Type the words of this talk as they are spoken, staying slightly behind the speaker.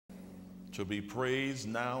to be praised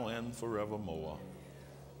now and forevermore.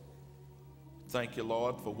 Thank you,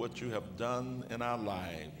 Lord, for what you have done in our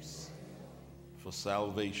lives for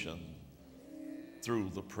salvation through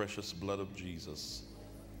the precious blood of Jesus,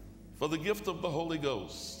 for the gift of the Holy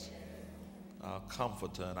Ghost, our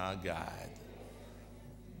comforter and our guide.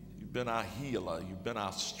 You've been our healer. You've been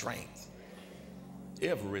our strength.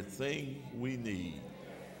 Everything we need,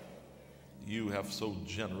 you have so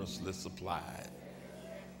generously supplied.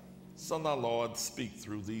 So now, Lord, speak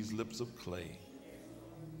through these lips of clay.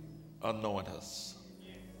 Anoint us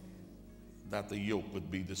that the yoke would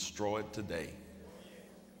be destroyed today.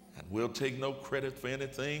 And we'll take no credit for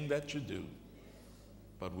anything that you do,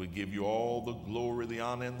 but we give you all the glory, the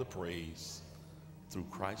honor, and the praise through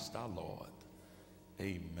Christ our Lord.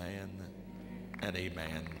 Amen and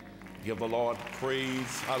amen. Give the Lord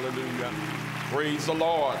praise. Hallelujah. Praise the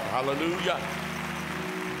Lord. Hallelujah.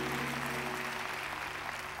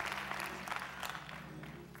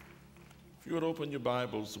 If you would open your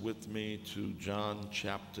Bibles with me to John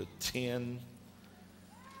chapter 10.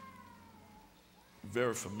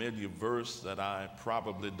 Very familiar verse that I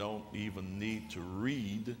probably don't even need to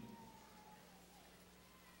read,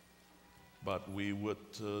 but we would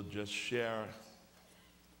just share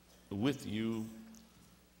with you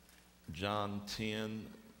John 10,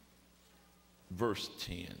 verse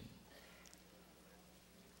 10.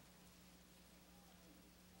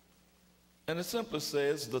 And it simply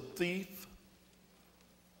says, "The thief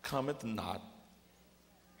cometh not,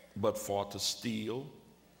 but for to steal,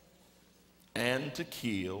 and to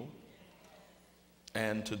kill,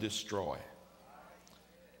 and to destroy.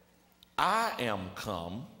 I am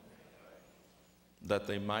come that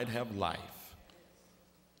they might have life,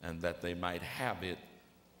 and that they might have it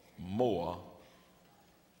more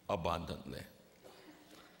abundantly."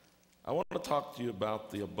 I want to talk to you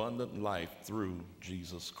about the abundant life through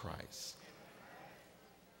Jesus Christ.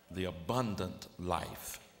 The abundant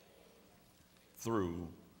life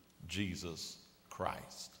through Jesus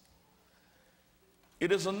Christ.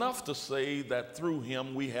 It is enough to say that through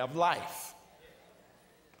him we have life.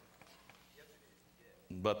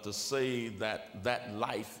 But to say that that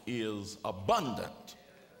life is abundant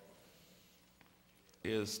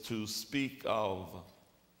is to speak of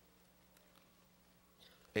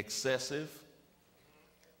excessive,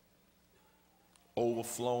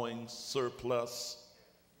 overflowing, surplus,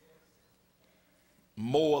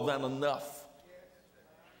 more than enough.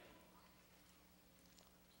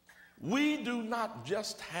 We do not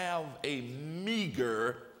just have a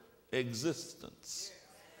meager existence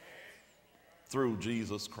through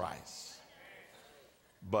Jesus Christ,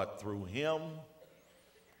 but through him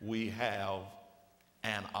we have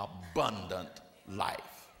an abundant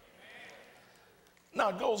life. Now,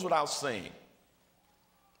 it goes without saying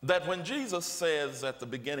that when Jesus says at the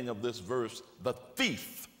beginning of this verse, the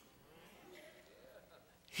thief,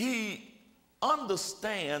 he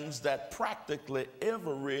understands that practically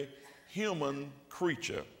every human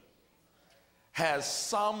creature has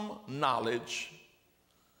some knowledge,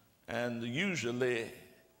 and usually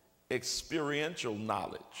experiential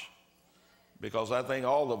knowledge, because I think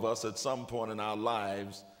all of us at some point in our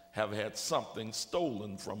lives have had something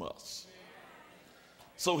stolen from us.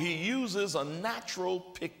 So he uses a natural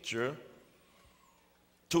picture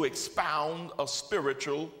to expound a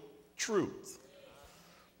spiritual truth.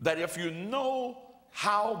 That if you know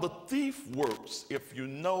how the thief works, if you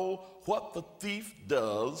know what the thief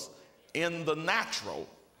does in the natural,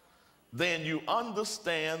 then you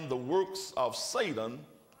understand the works of Satan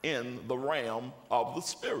in the realm of the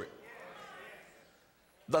spirit.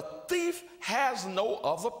 The thief has no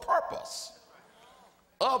other purpose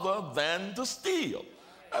other than to steal.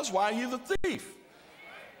 That's why he's a thief,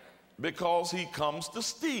 because he comes to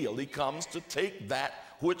steal. He comes to take that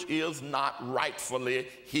which is not rightfully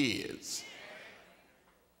his.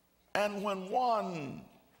 And when one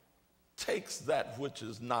takes that which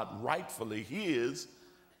is not rightfully his,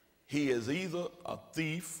 he is either a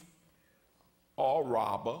thief or a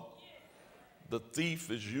robber. The thief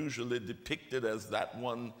is usually depicted as that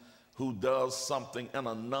one who does something in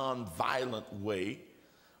a non-violent way.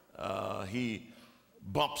 He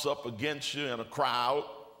bumps up against you in a crowd,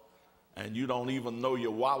 and you don't even know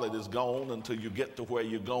your wallet is gone until you get to where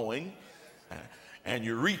you're going, and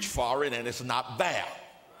you reach for it and it's not there.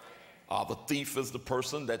 The thief is the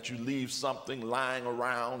person that you leave something lying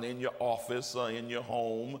around in your office or in your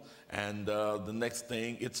home, and the next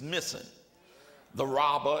thing it's missing. The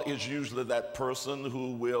robber is usually that person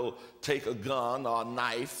who will take a gun or a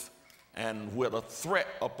knife, and with a threat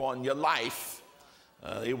upon your life,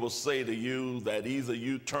 it will say to you that either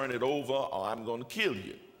you turn it over or I'm going to kill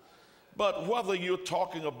you. But whether you're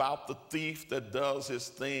talking about the thief that does his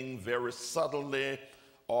thing very subtly,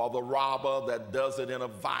 or the robber that does it in a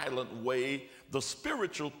violent way, the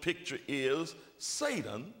spiritual picture is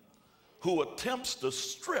Satan, who attempts to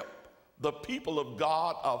strip the people of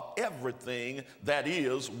God of everything that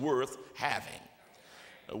is worth having.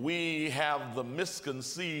 We have the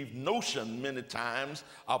misconceived notion many times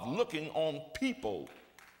of looking on people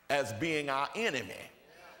as being our enemy.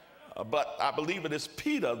 But I believe it is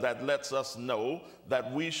Peter that lets us know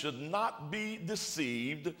that we should not be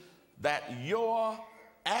deceived, that your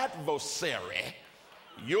adversary,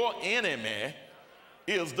 your enemy,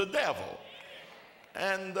 is the devil.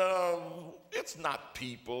 And it's not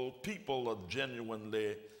people. People are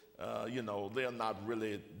genuinely, they're not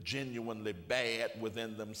really genuinely bad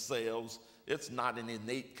within themselves. It's not an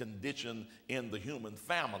innate condition in the human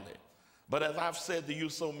family. But as I've said to you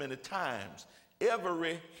so many times,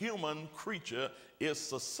 every human creature is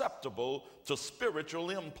susceptible to spiritual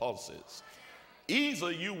impulses.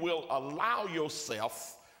 Either you will allow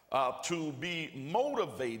yourself to be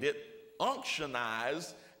motivated,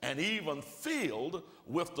 unctionized, and even filled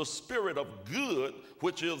with the spirit of good,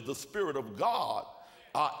 which is the Spirit of God,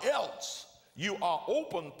 or else you are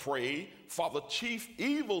open prey for the chief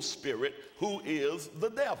evil spirit, who is the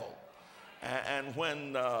devil. And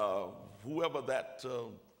when whoever that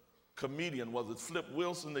comedian was, it Flip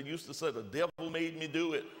Wilson, that used to say, the devil made me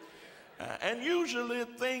do it. And usually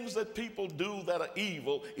things that people do that are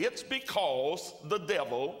evil, it's because the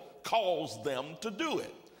devil calls them to do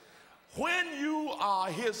it. When you are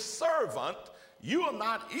his servant, you are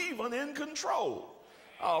not even in control.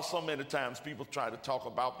 So many times people try to talk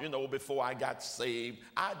about, before I got saved,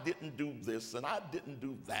 I didn't do this and I didn't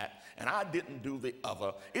do that and I didn't do the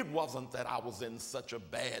other. It wasn't that I was in such a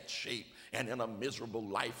bad shape and in a miserable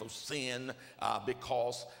life of sin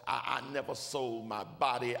because I never sold my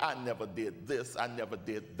body. I never did this. I never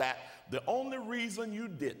did that. The only reason you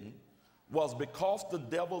didn't was because the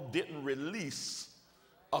devil didn't release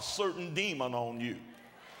a certain demon on you.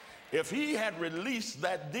 If he had released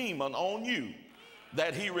that demon on you,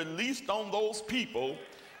 that he released on those people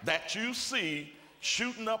that you see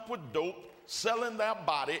shooting up with dope, selling their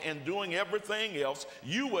body, and doing everything else,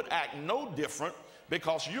 you would act no different,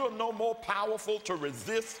 because you're no more powerful to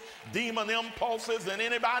resist demon impulses than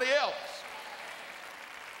anybody else.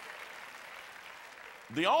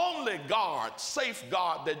 The only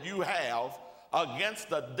safeguard that you have against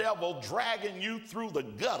the devil dragging you through the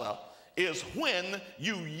gutter is when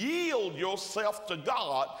you yield yourself to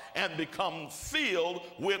God and become filled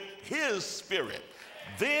with his Spirit.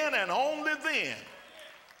 Then and only then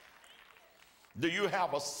do you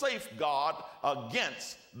have a safeguard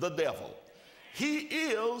against the devil. He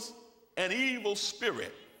is an evil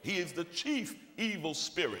spirit. He is the chief evil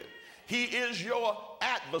spirit. He is your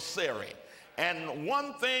adversary. And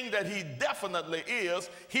one thing that he definitely is,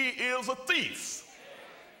 he is a thief.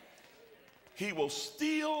 He will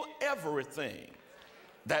steal everything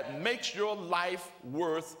that makes your life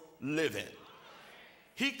worth living.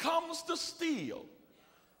 He comes to steal.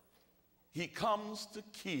 He comes to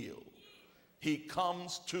kill. He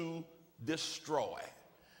comes to destroy.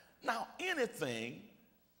 Now, anything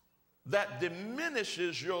that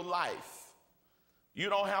diminishes your life, you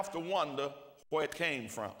don't have to wonder where it came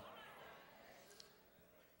from.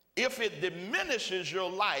 If it diminishes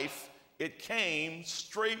your life, it came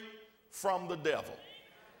straight from the devil.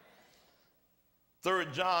 3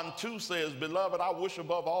 John 2 says, Beloved, I wish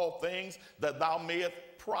above all things that thou mayest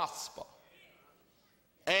prosper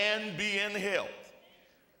and be in health,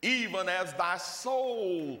 even as thy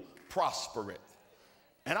soul prospereth.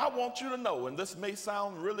 And I want you to know, and this may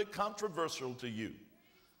sound really controversial to you,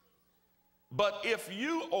 but if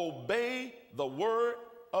you obey the word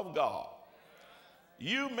of God,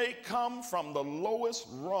 you may come from the lowest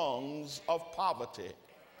rungs of poverty,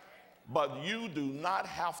 but you do not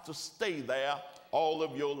have to stay there all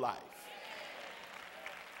of your life.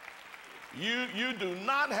 You do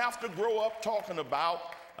not have to grow up talking about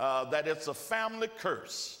that it's a family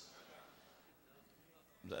curse,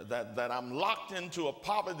 that I'm locked into a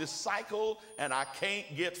poverty cycle and I can't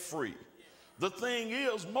get free. The thing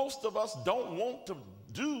is, most of us don't want to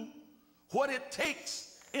do what it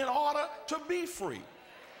takes in order to be free.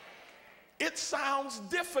 It sounds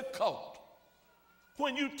difficult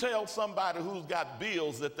when you tell somebody who's got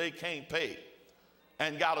bills that they can't pay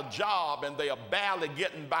and got a job and they are barely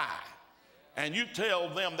getting by, and you tell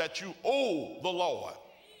them that you owe the Lord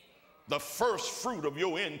the first fruit of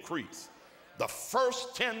your increase, the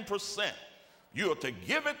first 10%, you're to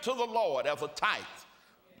give it to the Lord as a tithe.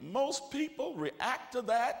 Most people react to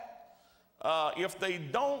that. If they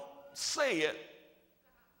don't say it,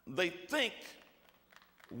 they think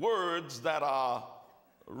words that are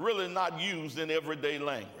really not used in everyday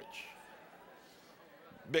language.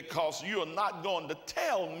 Because you're not going to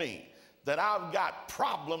tell me that I've got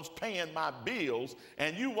problems paying my bills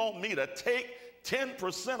and you want me to take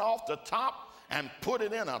 10% off the top and put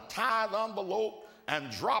it in a tithe envelope and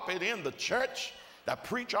drop it in the church. The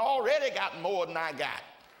preacher already got more than I got.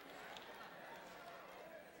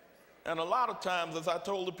 And a lot of times, as I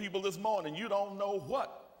told the people this morning, you don't know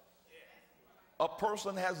what a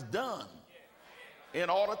person has done in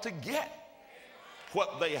order to get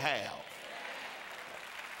what they have.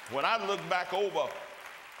 When I look back over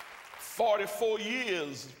 44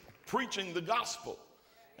 years preaching the gospel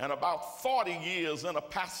and about 40 years in a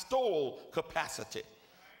pastoral capacity,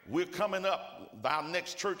 we're coming up, our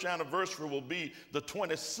next church anniversary will be the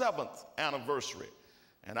 27th anniversary.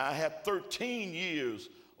 And I had 13 years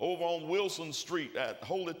over on Wilson Street at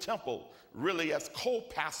Holy Temple, really as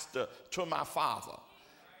co-pastor to my father.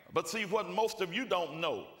 But see, what most of you don't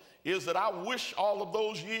know is that I wish all of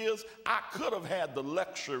those years I could have had the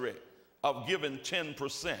luxury of giving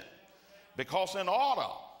 10%. Because in order,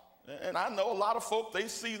 and I know a lot of folk, they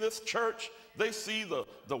see this church, they see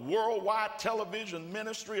the worldwide television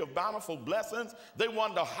ministry of Bountiful Blessings, they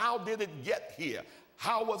wonder, how did it get here?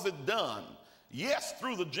 How was it done? Yes,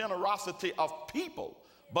 through the generosity of people,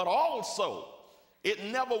 but also it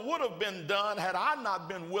never would have been done had I not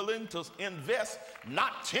been willing to invest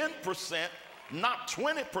not 10%, not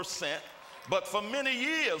 20%, but for many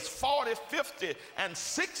years, 40, 50, and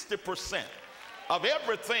 60% of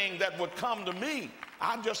everything that would come to me,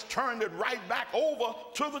 I just turned it right back over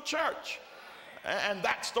to the church. And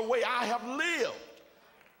that's the way I have lived.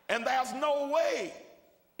 And there's no way,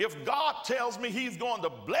 if God tells me he's going to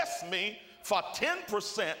bless me for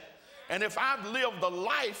 10%, and if I've lived a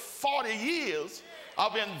life 40 years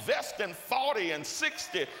of investing 40 and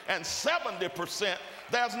 60 and 70%,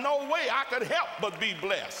 there's no way I could help but be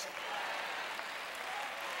blessed.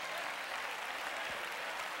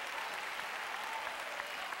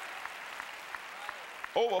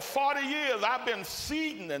 Over 40 years, I've been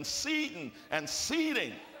seeding and seeding and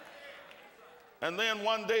seeding. And then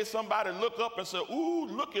one day somebody looked up and said, ooh,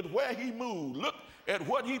 look at where he moved. Look at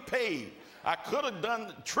what he paid. I could have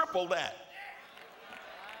done triple that.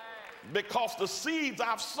 Because the seeds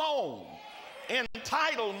I've sown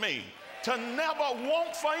entitle me to never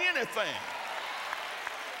want for anything.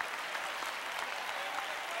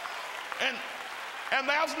 And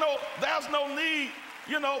there's no need,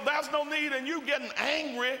 there's no need in you getting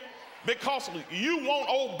angry because you won't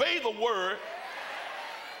obey the word.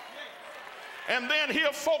 And then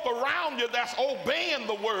here folk around you that's obeying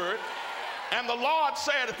the word. And the Lord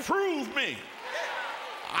said, prove me.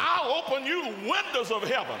 I'll open you the windows of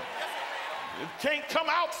heaven. It can't come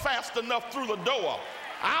out fast enough through the door.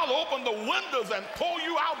 I'll open the windows and pour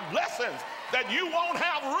you out blessings that you won't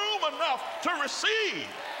have room enough to receive.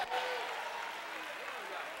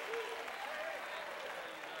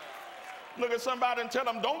 Look at somebody and tell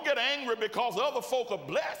them, don't get angry because other folk are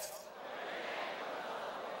blessed.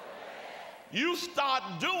 You start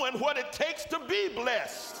doing what it takes to be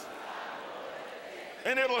blessed,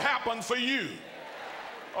 and it'll happen for you.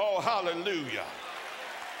 Oh, hallelujah.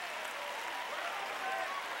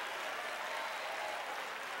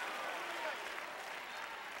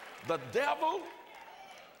 The devil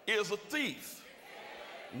is a thief.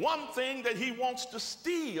 One thing that he wants to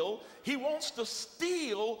steal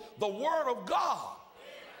the word of God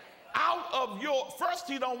out of first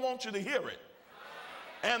he don't want you to hear it.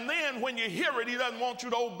 And then when you hear it, he doesn't want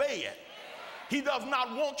you to obey it. He does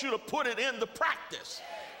not want you to put it into practice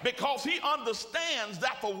because he understands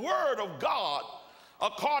that the word of God,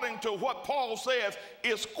 according to what Paul says,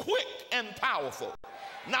 is quick and powerful.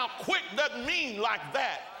 Now, quick doesn't mean like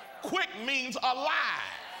that. Quick means alive.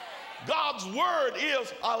 God's word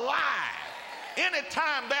is alive.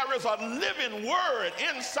 Anytime there is a living word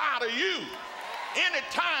inside of you,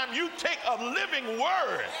 anytime you take a living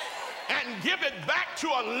word and give it back to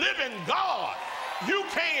a living God, you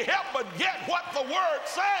can't help but get what the word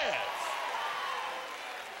says.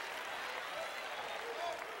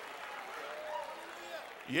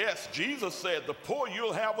 Yes, Jesus said, the poor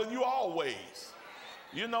you'll have with you always.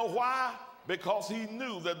 You know why? Because he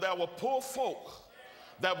knew that there were poor folk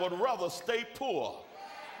that would rather stay poor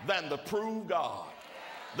than to prove God.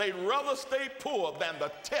 They'd rather stay poor than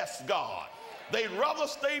to test God. They'd rather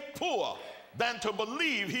stay poor than to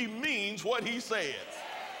believe he means what he says.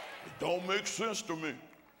 It don't make sense to me.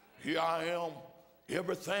 Here I am,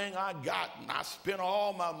 everything I got, and I spent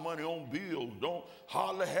all my money on bills. Don't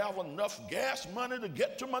hardly have enough gas money to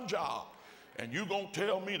get to my job. And you gonna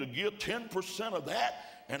tell me to give 10% of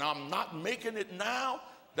that and I'm not making it now,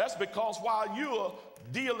 that's because while you're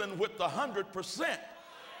dealing with the 100%,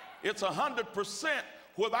 it's 100%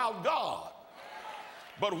 without God.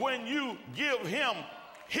 But when you give him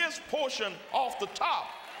his portion off the top,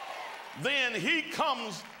 then he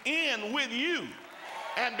comes in with you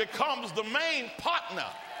and becomes the main partner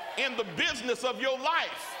in the business of your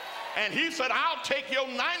life. And he said, I'll take your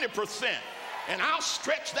 90% and I'll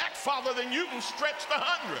stretch that farther than you can stretch the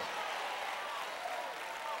 100.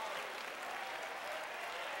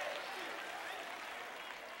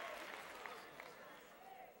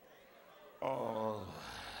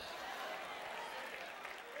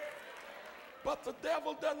 But the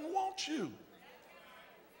devil doesn't want you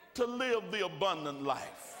to live the abundant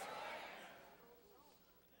life.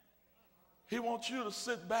 He wants you to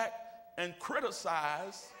sit back and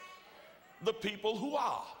criticize the people who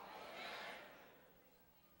are.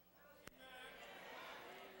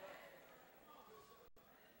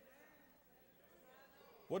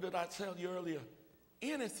 What did I tell you earlier?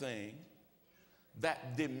 Anything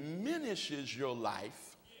that diminishes your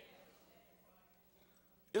life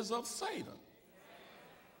is of Satan.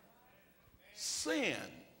 Sin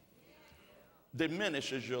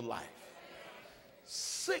diminishes your life.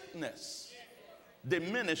 Sickness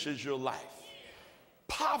diminishes your life.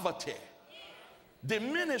 Poverty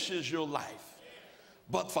diminishes your life.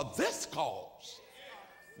 But for this cause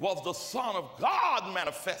was the Son of God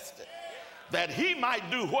manifested, that he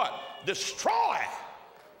might do what? Destroy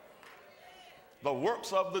the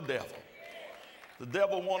works of the devil. The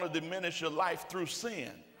devil wants to diminish your life through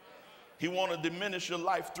sin. He wants to diminish your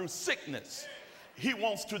life through sickness. He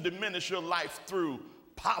wants to diminish your life through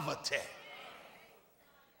poverty.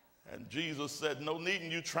 And Jesus said, no need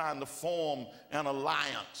in you trying to form an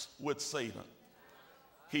alliance with Satan.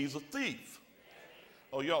 He's a thief.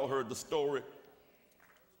 Oh, y'all heard the story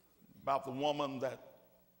about the woman that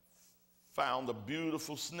found a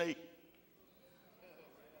beautiful snake.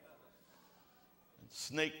 The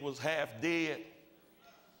snake was half dead.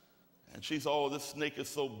 And she said, oh, this snake is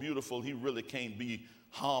so beautiful, he really can't be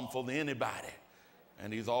harmful to anybody.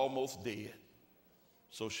 And he's almost dead.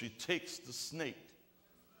 So she takes the snake,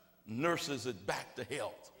 nurses it back to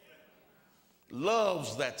health,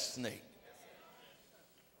 loves that snake.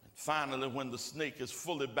 And finally, when the snake is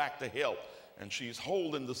fully back to health and she's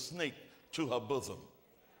holding the snake to her bosom,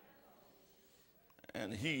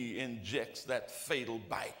 and he injects that fatal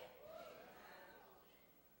bite.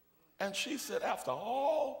 And she said, after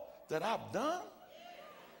all that I've done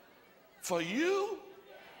for you,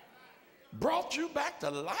 brought you back to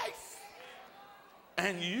life,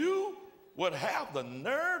 and you would have the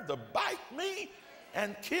nerve to bite me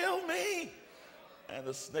and kill me? And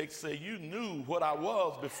the snake said, you knew what I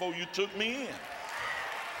was before you took me in.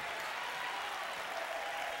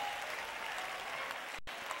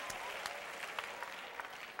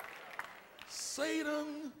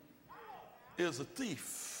 Satan is a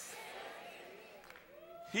thief.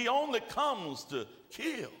 He only comes to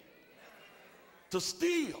kill, to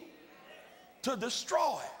steal, to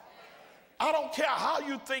destroy. I don't care how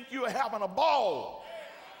you think you're having a ball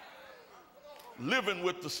living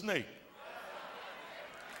with the snake,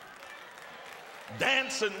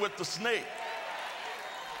 dancing with the snake,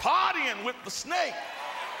 partying with the snake.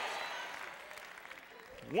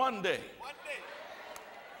 One day,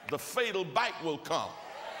 the fatal bite will come.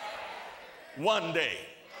 One day,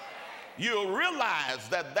 you'll realize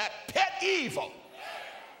that that pet evil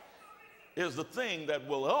is the thing that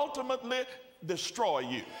will ultimately destroy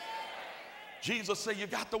you. Jesus said, you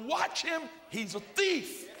got to watch him. He's a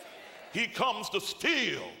thief. He comes to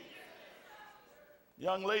steal.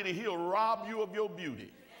 Young lady, he'll rob you of your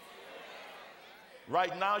beauty.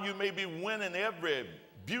 Right now, you may be winning every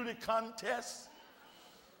beauty contest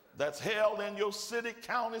that's held in your city,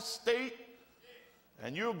 county, state,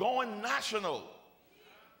 and you're going national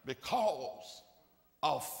because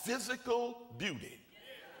of physical beauty.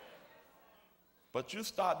 But you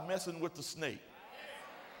start messing with the snake,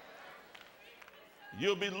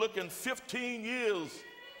 you'll be looking 15 years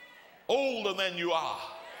older than you are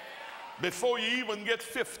before you even get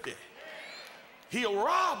 50. He'll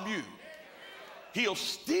rob you. He'll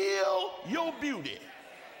steal your beauty.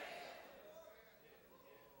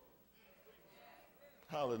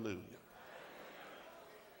 Hallelujah.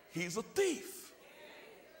 He's a thief.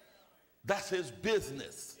 That's his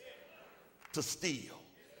business, to steal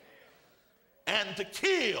and to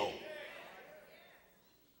kill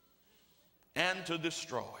and to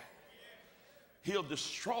destroy. He'll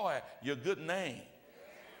destroy your good name.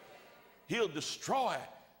 He'll destroy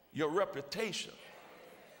your reputation.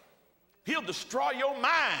 He'll destroy your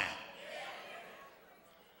mind.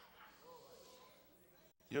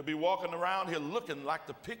 You'll be walking around here looking like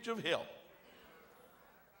the picture of health,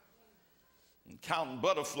 and counting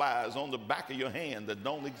butterflies on the back of your hand that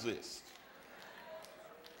don't exist.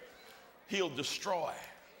 He'll destroy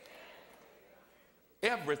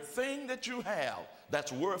everything that you have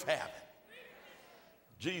that's worth having.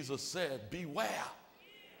 Jesus said, beware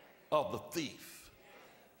of the thief.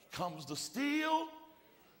 He comes to steal,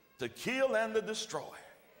 to kill, and to destroy.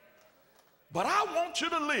 But I want you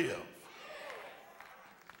to live.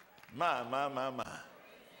 My.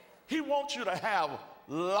 He wants you to have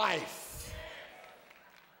life.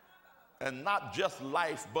 And not just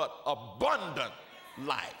life, but abundant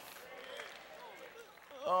life.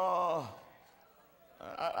 I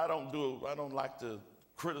don't like to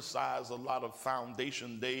criticize a lot of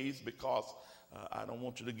foundation days because I don't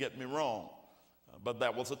want you to get me wrong. But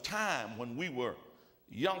there was a time when we were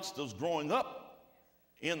youngsters growing up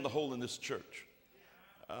in the Holiness Church.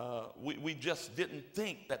 We just didn't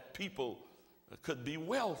think that people could be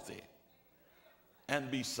wealthy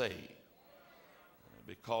and be saved.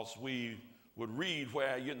 Because we would read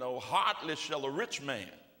where, hardly shall a rich man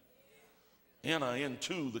enter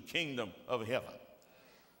into the kingdom of heaven.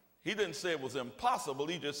 He didn't say it was impossible,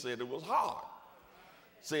 he just said it was hard.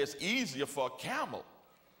 Say it's easier for a camel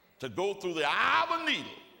to go through the eye of a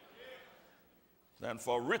needle than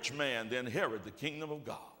for a rich man to inherit the kingdom of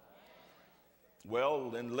God.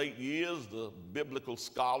 Well, in late years, the biblical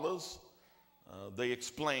scholars, they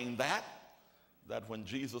explained that when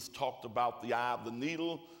Jesus talked about the eye of the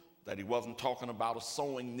needle, that he wasn't talking about a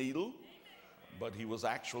sewing needle, but he was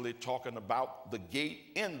actually talking about the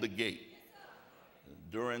gate in the gate.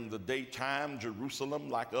 During the daytime, Jerusalem,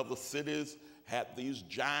 like other cities, had these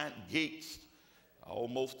giant gates,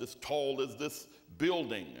 almost as tall as this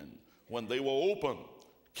building. And when they were open,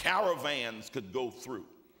 caravans could go through.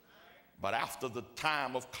 But after the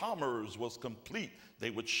time of commerce was complete, they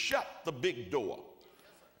would shut the big door.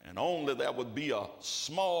 And only there would be a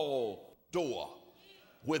small door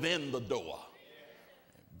within the door,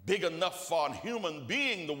 big enough for a human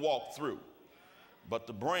being to walk through. But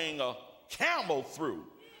to bring a camel through,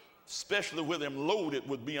 especially with him loaded,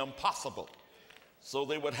 would be impossible. So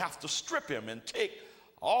they would have to strip him and take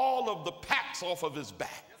all of the packs off of his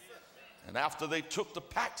back. And after they took the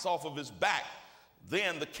packs off of his back,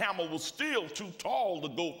 then the camel was still too tall to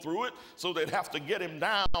go through it, so they'd have to get him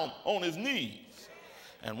down on his knees.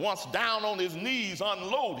 And once down on his knees,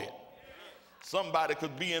 unloaded, somebody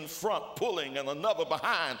could be in front pulling and another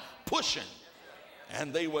behind pushing,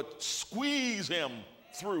 and they would squeeze him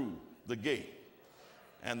through the gate.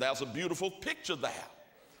 And there's a beautiful picture there,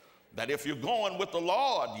 that if you're going with the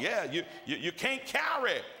Lord, you can't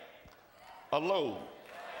carry a load.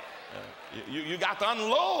 You got to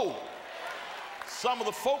unload some of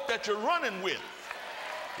the folk that you're running with.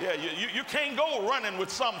 You can't go running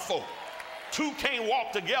with some folk. Two can't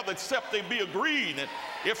walk together except they be agreed. And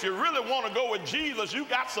if you really want to go with Jesus, you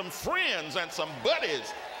got some friends and some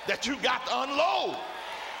buddies that you got to unload.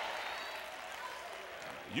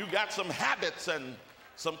 You got some habits and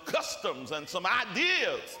some customs and some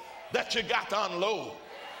ideas that you got to unload.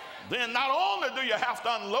 Then not only do you have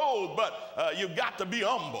to unload, but you got to be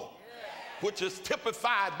humble, which is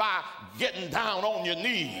typified by getting down on your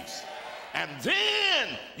knees. And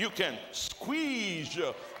then you can squeeze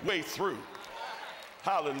your way through.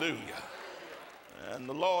 Hallelujah. And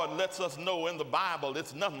the Lord lets us know in the Bible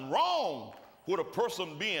it's nothing wrong with a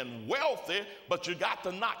person being wealthy, but you got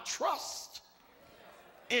to not trust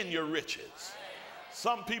in your riches.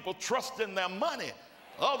 Some people trust in their money.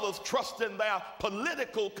 Others trust in their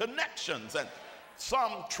political connections. And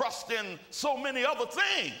some trust in so many other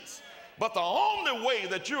things. But the only way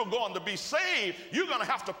that you're going to be saved, you're going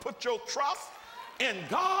to have to put your trust in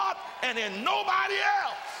God and in nobody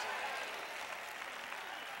else.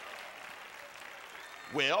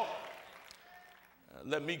 Well,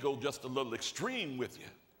 let me go just a little extreme with you.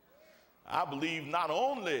 I believe not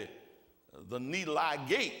only the needle-eye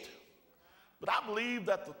gate, but I believe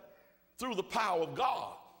that through the power of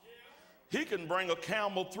God, he can bring a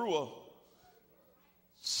camel through a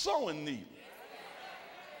sewing needle.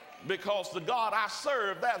 Because the God I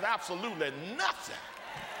serve, there's absolutely nothing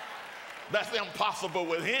that's impossible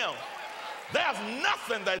with him. There's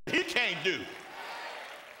nothing that he can't do.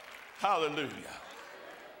 Hallelujah.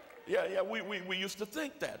 We used to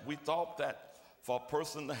think that. We thought that for a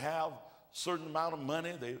person to have a certain amount of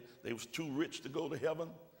money, they was too rich to go to heaven.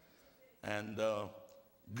 And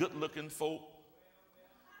good-looking folk,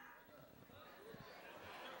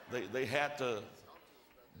 they had to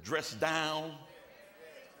dress down.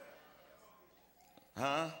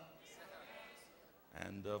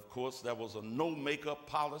 And of course, there was a no makeup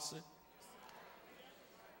policy.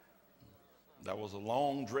 That was a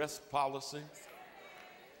long dress policy.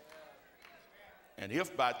 And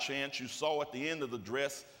if by chance you saw at the end of the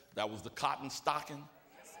dress, that was the cotton stocking.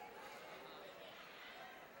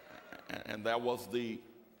 And that was the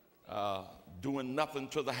doing nothing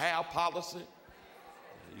to the hair policy.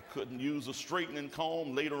 You couldn't use a straightening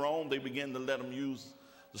comb. Later on, they began to let them use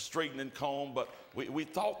the straightening comb. But we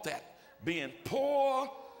thought that being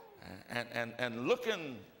poor and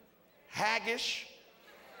looking haggish,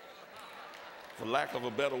 for lack of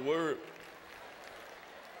a better word,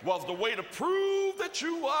 was the way to prove that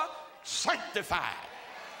you were sanctified.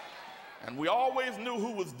 And we always knew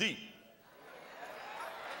who was deep,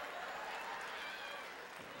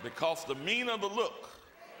 because the meaner the look,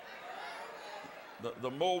 the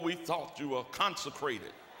more we thought you were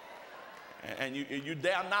consecrated. And you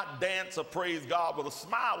dare not dance or praise God with a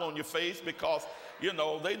smile on your face, because, you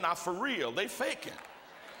know, they're not for real. They faking.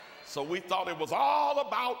 So we thought it was all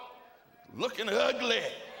about looking ugly,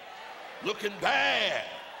 looking bad.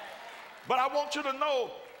 But I want you to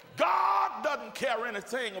know, God doesn't care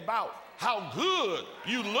anything about how good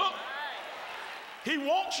you look. He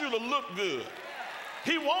wants you to look good.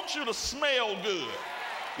 He wants you to smell good.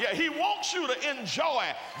 Yeah, he wants you to enjoy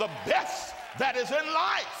the best that is in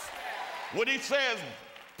life. When he says,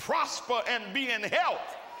 prosper and be in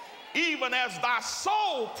health, even as thy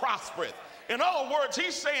soul prospereth. In other words,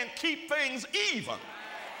 he's saying keep things even.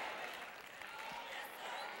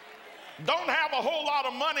 Don't have a whole lot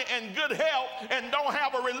of money and good health and don't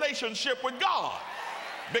have a relationship with God.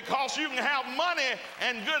 Because you can have money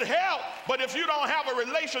and good health, but if you don't have a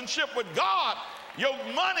relationship with God, your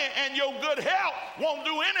money and your good health won't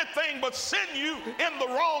do anything but send you in the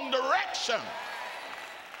wrong direction.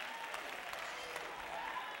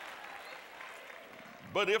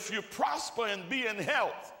 But if you prosper and be in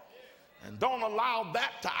health and don't allow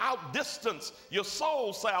that to outdistance your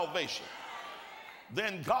soul salvation,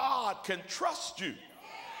 then God can trust you.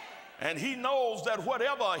 And he knows that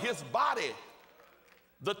whatever his body,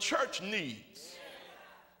 the church, needs,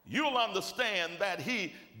 you'll understand that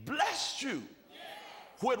he blessed you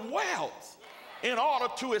with wealth in order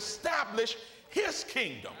to establish his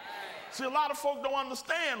kingdom. See, a lot of folk don't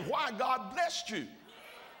understand why God blessed you.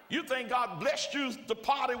 You think God blessed you to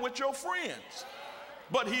party with your friends,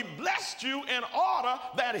 but he blessed you in order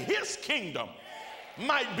that his kingdom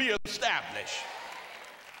might be established.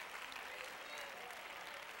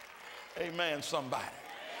 Amen, somebody.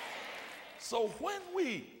 So when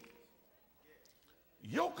we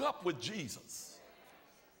yoke up with Jesus,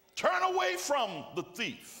 turn away from the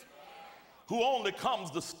thief who only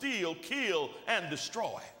comes to steal, kill, and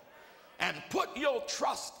destroy, and put your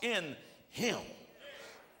trust in him.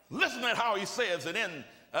 Listen to how he says it in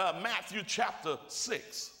Matthew chapter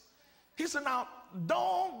 6. He said, now,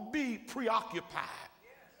 don't be preoccupied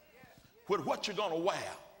with what you're going to wear,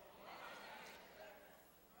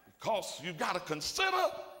 because you've got to consider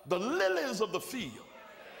the lilies of the field,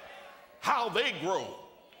 how they grow.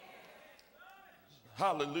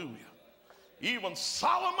 Hallelujah. Even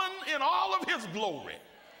Solomon, in all of his glory,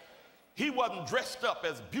 he wasn't dressed up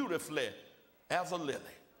as beautifully as a lily.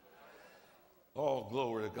 Oh,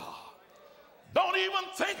 glory to God. Don't even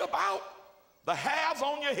think about the hairs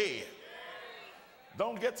on your head.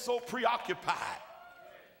 Don't get so preoccupied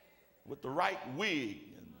with the right wig.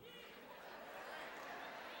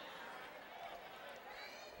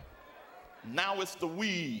 Now it's the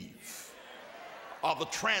weave or the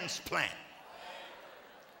transplant.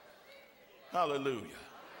 Hallelujah.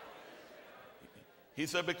 He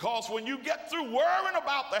said, because when you get through worrying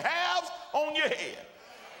about the hairs on your head,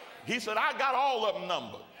 he said, I got all of them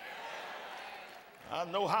numbered. I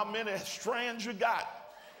know how many strands you got.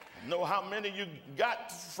 I know how many you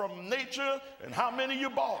got from nature and how many you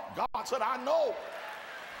bought. God said, I know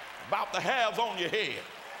about the hairs on your head.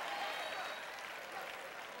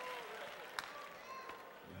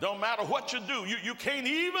 Don't matter what you do. You can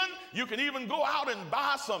even go out and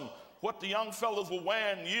buy some, what the young fellas were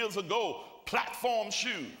wearing years ago, platform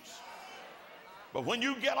shoes. But when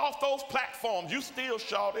you get off those platforms, you still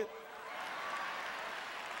shorted.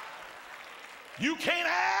 You can't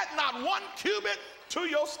add not 1 cubit to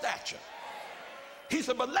your stature. He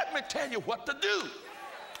said, but let me tell you what to do.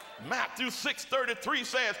 Matthew 6:33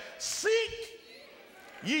 says, seek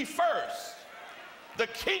ye first the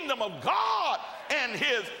kingdom of God and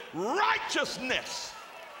his righteousness.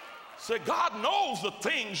 So God knows the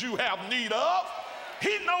things you have need of.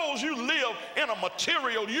 He knows you live in a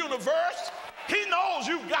material universe. He knows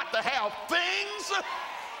you've got to have things.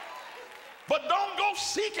 But don't go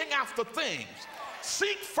seeking after things.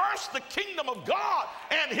 Seek first the kingdom of God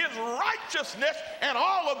and his righteousness, and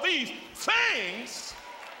all of these things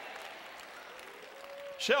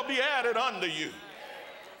shall be added unto you.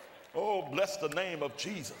 Oh, bless the name of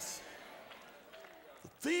Jesus. The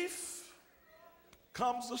thief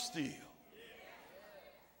comes to steal,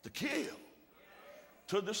 to kill,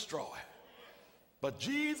 to destroy. But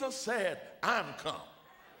Jesus said, I'm come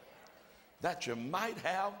that you might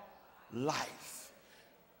have life.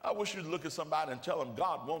 I wish you'd look at somebody and tell them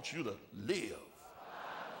God wants you to live.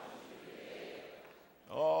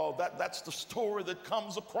 Oh, that's the story that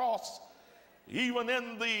comes across even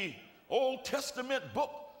in the Old Testament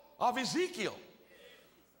book of Ezekiel,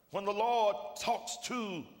 when the Lord talks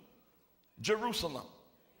to Jerusalem.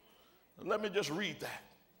 Let me just read that.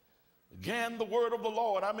 Again, the word of the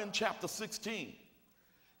Lord, I'm in chapter 16,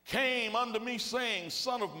 came unto me saying,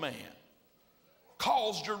 Son of man,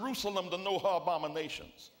 cause Jerusalem to know her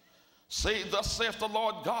abominations. Say, thus saith the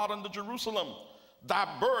Lord God unto Jerusalem, thy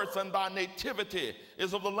birth and thy nativity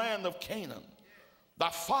is of the land of Canaan. Thy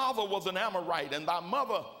father was an Amorite, and thy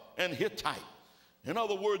mother an Hittite. In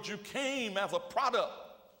other words, you came as a product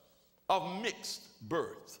of mixed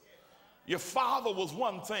birth. Your father was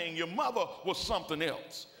one thing, your mother was something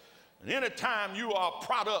else. And anytime you are a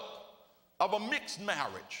product of a mixed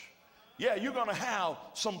marriage, yeah, you're going to have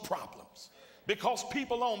some problems, because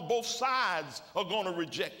people on both sides are going to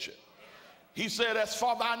reject you. He said, as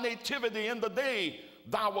for thy nativity, in the day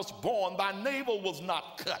thou wast born, thy navel was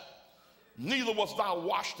not cut, neither was thou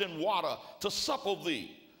washed in water to supple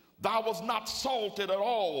thee. Thou wast not salted at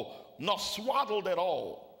all, nor swaddled at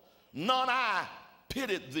all. None eye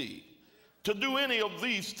pitied thee, to do any of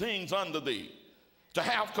these things unto thee, to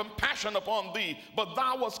have compassion upon thee, but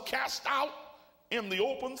thou wast cast out in the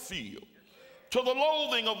open field, to the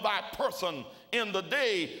loathing of thy person in the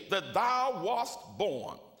day that thou wast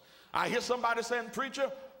born. I hear somebody saying, preacher,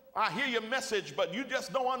 I hear your message, but you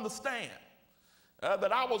just don't understand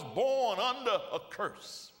that I was born under a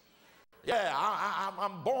curse. Yeah,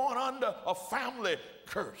 I'm born under a family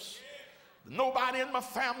curse. Nobody in my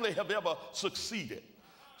family have ever succeeded.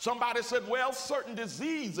 Somebody said, well, certain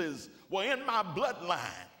diseases were in my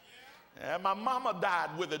bloodline. And my mama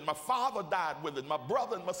died with it, my father died with it, my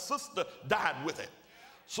brother and my sister died with it.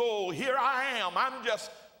 So here I am, I'm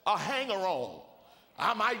just a hanger-on.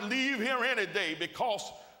 I might leave here any day,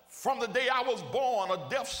 because from the day I was born, a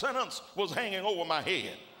death sentence was hanging over my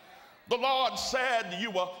head. The Lord said, you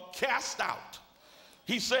were cast out.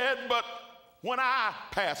 He said, but when I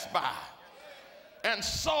passed by and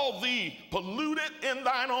saw thee polluted in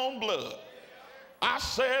thine own blood, I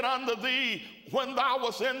said unto thee, when thou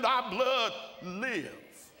wast in thy blood, live.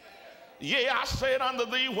 Yea, I said unto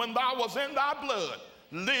thee, when thou wast in thy blood,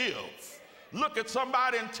 live. Look at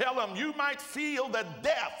somebody and tell them, you might feel that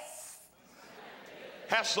death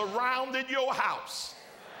has surrounded your house,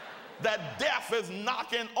 that death is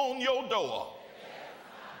knocking on your door.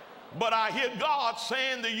 But I hear God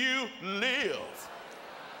saying to you, live.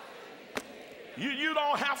 You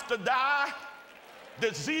don't have to die.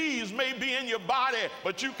 Disease may be in your body,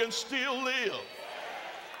 but you can still live.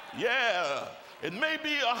 Yeah, it may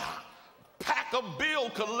be a pack of bill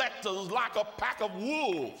collectors, like a pack of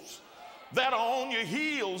wolves that are on your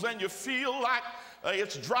heels, and you feel like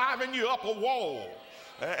it's driving you up a wall,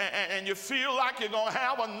 and you feel like you're going to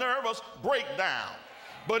have a nervous breakdown.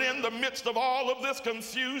 But in the midst of all of this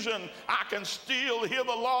confusion, I can still hear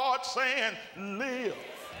the Lord saying, live.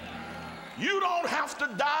 You don't have to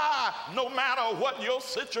die no matter what your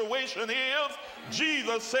situation is.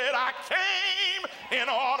 Jesus said, I came in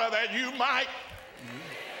order that you might.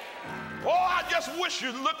 Oh, I just wish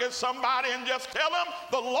you'd look at somebody and just tell them,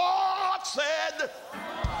 the Lord said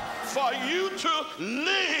for you to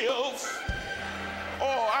live.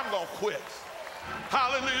 Oh, I'm going to quit.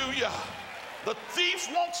 Hallelujah. The thief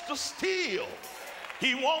wants to steal.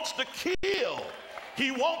 He wants to kill.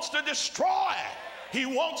 He wants to destroy. He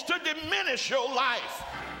wants to diminish your life.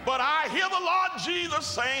 But I hear the Lord Jesus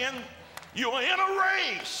saying, you're in a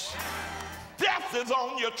race. Death is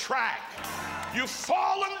on your track. You've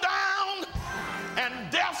fallen down, and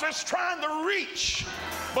death is trying to reach.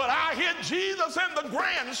 But I hear Jesus in the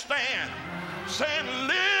grandstand saying,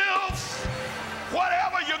 live.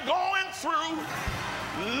 Whatever you're going through,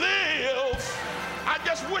 live. I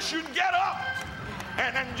just wish you'd get up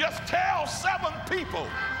and just tell 7 people.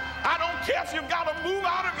 I don't care if you've got to move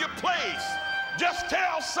out of your place. Just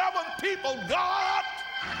tell 7 people, God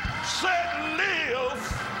said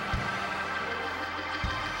live.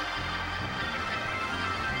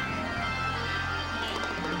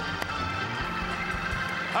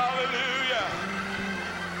 Hallelujah.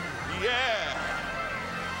 Yeah.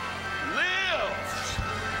 Live.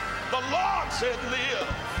 The Lord said live.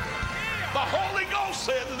 The Holy Ghost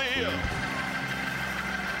said live.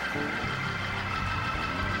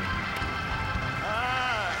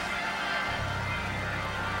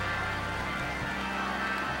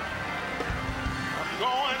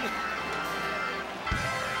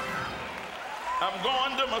 I'm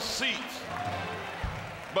going to my seat.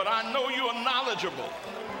 But I know you are knowledgeable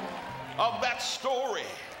of that story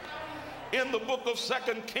in the book of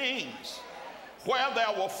 2 Kings, where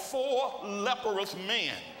there were 4 leprous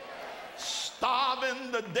men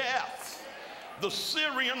starving to death. The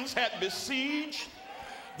Syrians had besieged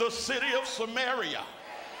the city of Samaria,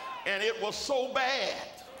 and it was so bad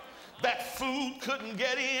that food couldn't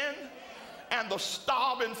get in and the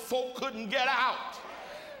starving folk couldn't get out.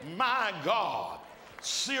 My God,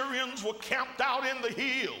 Syrians were camped out in the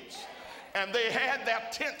hills, and they had their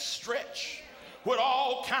tents stretched with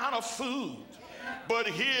all kind of food. But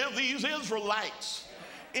here these Israelites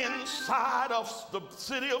inside of the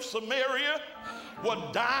city of Samaria were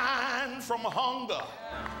dying from hunger.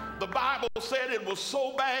 The Bible said it was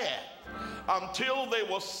so bad until they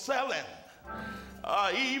were selling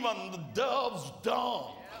even the dove's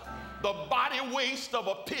dung, the body waste of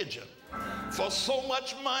a pigeon, for so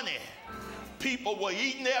much money. People were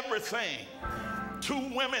eating everything.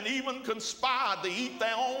 2 women even conspired to eat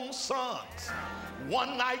their own sons.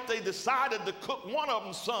 One night they decided to cook one of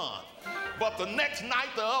them's son, but the next night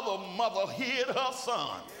the other mother hid her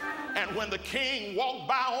son. And when the king walked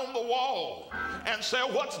by on the wall and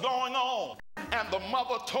said, "What's going on?" and the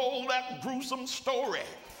mother told that gruesome story,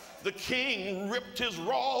 the king ripped his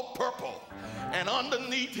royal purple, and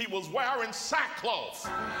underneath he was wearing sackcloth,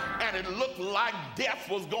 and it looked like death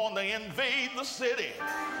was going to invade the city.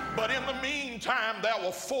 But in the meantime, there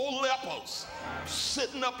were 4 lepers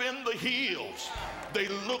sitting up in the hills. They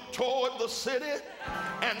looked toward the city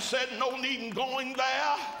and said, "No need in going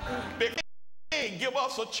there, because they can't give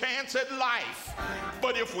us a chance at life.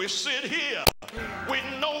 But if we sit here, we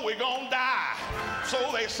know we're going to die."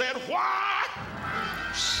 So they said, "Why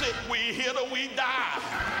sit we here till we die?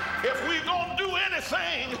 If we're going to do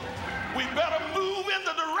anything, we better move in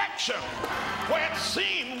the direction where it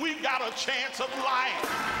seems we've got a chance of life."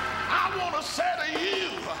 I want to say to you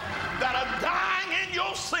that are dying in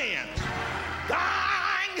your sins,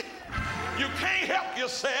 dying, you can't help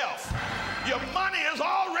yourself. Your money is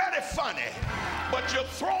already funny, but you're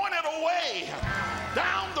throwing it away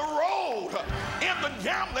down the road in the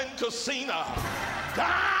gambling casino.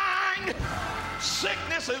 Dying,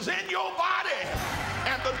 sickness is in your body,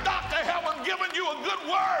 and the doctor haven't given you a good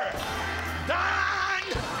word.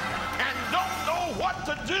 Dying and don't know what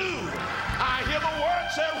to do. I hear the word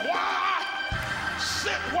say, "Why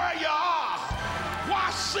sit where you are? Why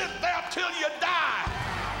sit there till you die?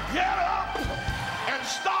 Get up and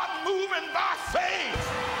start moving by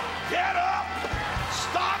faith. Get up,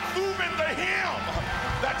 start moving to Him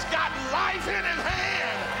that's got life in His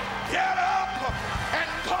hand. Get up and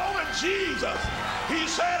call to Jesus." He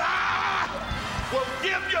said, "I will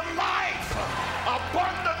give you life,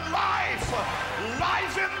 abundant life,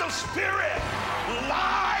 life in the Spirit,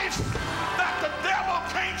 life that the devil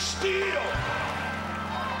can't steal."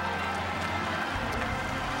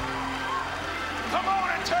 Come on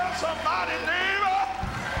and tell somebody, neighbor,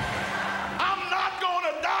 I'm not going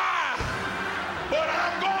to die, but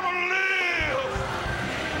I'm going to live.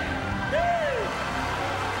 Woo!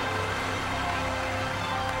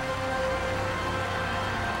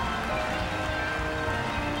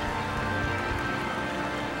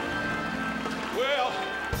 Well,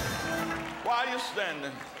 while you're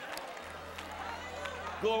standing,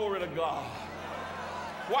 glory to God.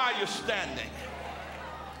 While you're standing,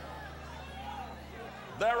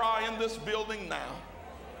 there are in this building now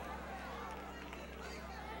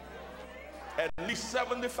at least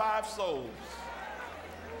 75 souls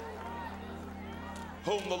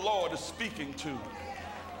whom the Lord is speaking to.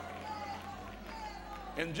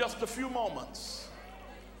 In just a few moments,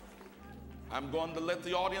 I'm going to let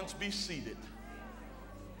the audience be seated.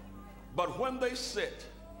 But when they sit,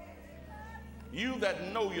 you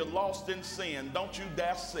that know you're lost in sin, don't you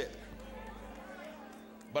dare sit.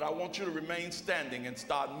 But I want you to remain standing and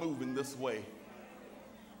start moving this way.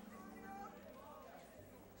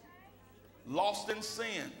 Lost in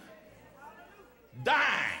sin,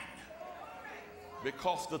 dying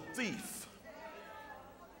because the thief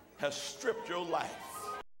has stripped your life.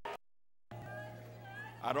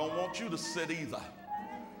 I don't want you to sit either,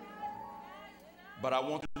 but I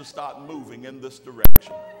want you to start moving in this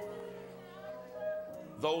direction.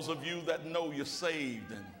 Those of you that know you're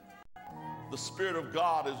saved and the Spirit of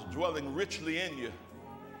God is dwelling richly in you,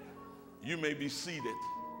 you may be seated,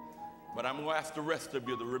 but I'm going to ask the rest of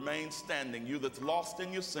you to remain standing, you that's lost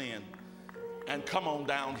in your sin, and come on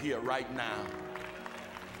down here right now.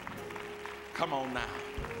 Come on now.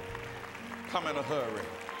 Come in a hurry.